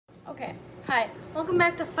Okay, hi. Welcome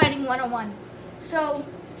back to Fighting 101. So,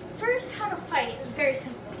 first, how to fight is very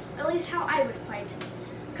simple. At least how I would fight.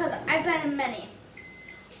 Because I've been in many.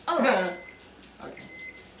 Oh.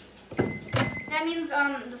 That means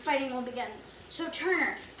the fighting will begin. So,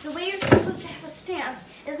 Turner, the way you're supposed to have a stance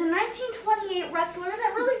is a 1928 wrestler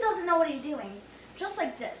that really doesn't know what he's doing. Just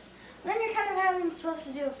like this. Then you're kind of supposed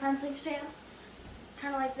to do a fencing stance.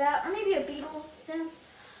 Kind of like that. Or maybe a Beatles stance.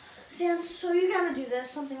 So you gotta do this,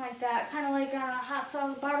 something like that, kind of like on a hot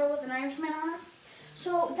sauce bottle with an Irishman on it.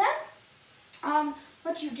 So then,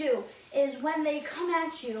 what you do is when they come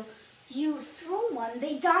at you, you throw one.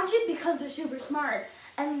 They dodge it because they're super smart.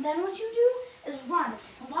 And then what you do is run.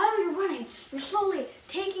 And while you're running, you're slowly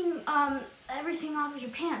taking everything off of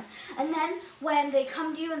your pants. And then when they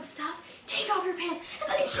come to you and stop, take off your pants, and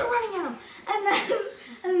then you start running at them.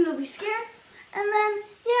 And then they'll be scared. And then,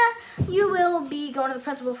 yeah, you will be going to the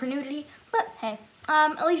principal for nudity. But hey,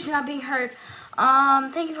 at least you're not being hurt.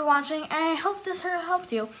 Thank you for watching. I hope this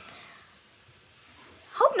helped you.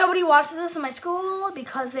 Hope nobody watches this in my school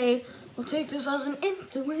because they will take this as an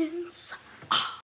influence.